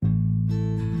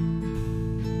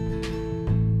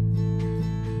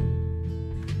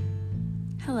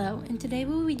today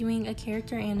we will be doing a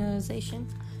character analyzation.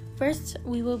 First,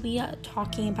 we will be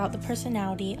talking about the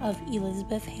personality of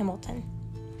Elizabeth Hamilton.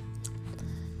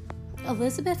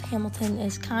 Elizabeth Hamilton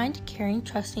is kind, caring,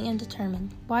 trusting, and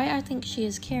determined. Why I think she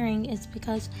is caring is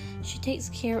because she takes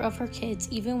care of her kids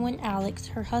even when Alex,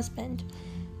 her husband,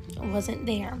 wasn't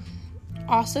there.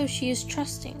 Also, she is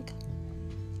trusting.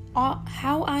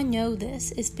 How I know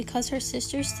this is because her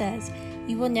sister says,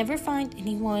 "You will never find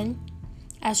anyone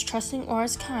as trusting or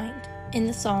as kind," in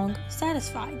the song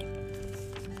Satisfied.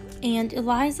 And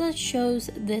Eliza shows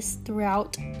this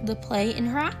throughout the play in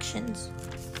her actions.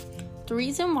 The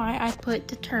reason why I put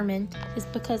determined is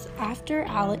because after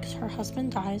Alex, her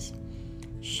husband, dies,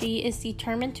 she is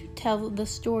determined to tell the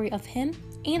story of him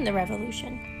and the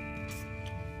revolution.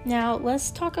 Now,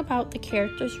 let's talk about the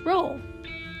character's role.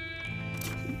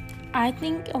 I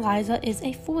think Eliza is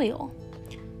a foil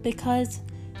because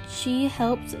she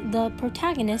helps the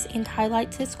protagonist and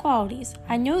highlights his qualities.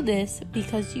 I know this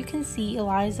because you can see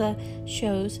Eliza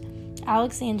shows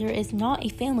Alexander is not a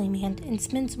family man and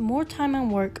spends more time on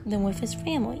work than with his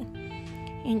family.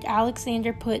 And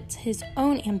Alexander puts his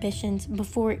own ambitions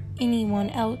before anyone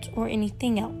else or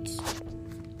anything else.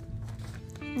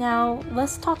 Now,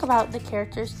 let's talk about the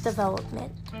character's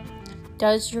development.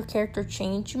 Does your character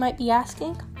change, you might be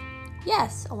asking?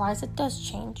 Yes, Eliza does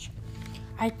change.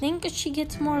 I think she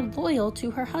gets more loyal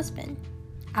to her husband,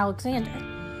 Alexander,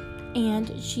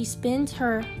 and she spends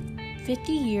her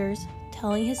 50 years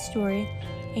telling his story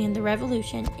and the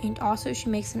revolution, and also she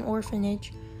makes an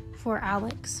orphanage for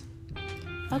Alex.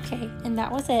 Okay, and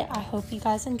that was it. I hope you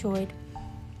guys enjoyed.